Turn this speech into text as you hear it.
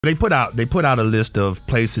They put out a list of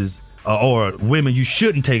places or women you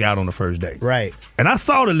shouldn't take out on the first date. Right. And I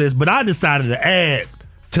saw the list, but I decided to add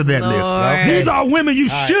to that list. Okay. These are women you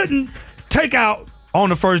shouldn't take out on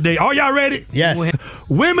the first date. Are y'all ready? Yes.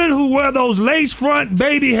 Women who wear those lace front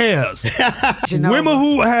baby hairs. Women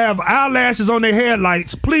who have eyelashes on their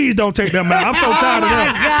headlights. Please don't take them out. I'm so tired of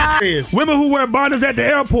them. Women who wear bonnets at the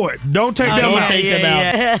airport. Don't take them Don't out. take them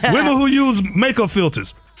out. Women who use makeup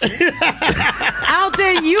filters.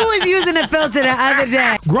 Alton, you was using a filter the other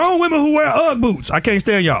day. Grown women who wear Ugg boots. I can't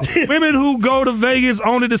stand y'all. Women who go to Vegas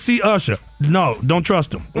only to see Usher. No, don't trust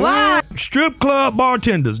them. Why? Strip club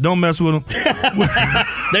bartenders. Don't mess with them.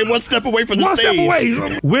 They one step away from the One stage. step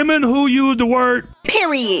away. Women who use the word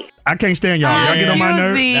Period. I can't stand y'all. Y'all get on my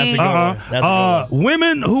nerves. That's a good one. That's a good one.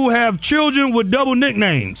 Women who have children with double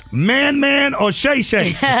nicknames. Man or Shay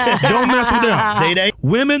Shay. Don't mess with them. Day-Day.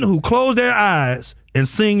 Women who close their eyes and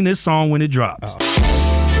sing this song when it drops. Oh,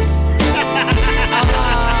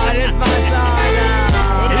 this my song.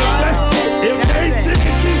 If they sing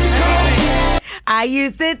Keisha Cole. I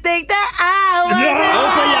used to think that I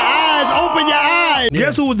was. Open your eyes.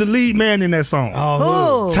 Guess who was the lead man in that song?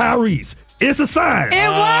 Who? Tyrese. It's a sign. It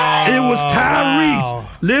was. It was Tyrese. Wow.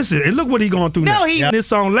 Listen, and look what he going through now. This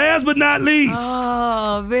song, last but not least,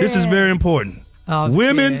 Oh, man. this is very important. Oh, I'm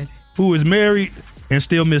Women scared. who is married and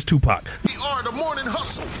still miss Tupac. We are the morning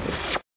hustle.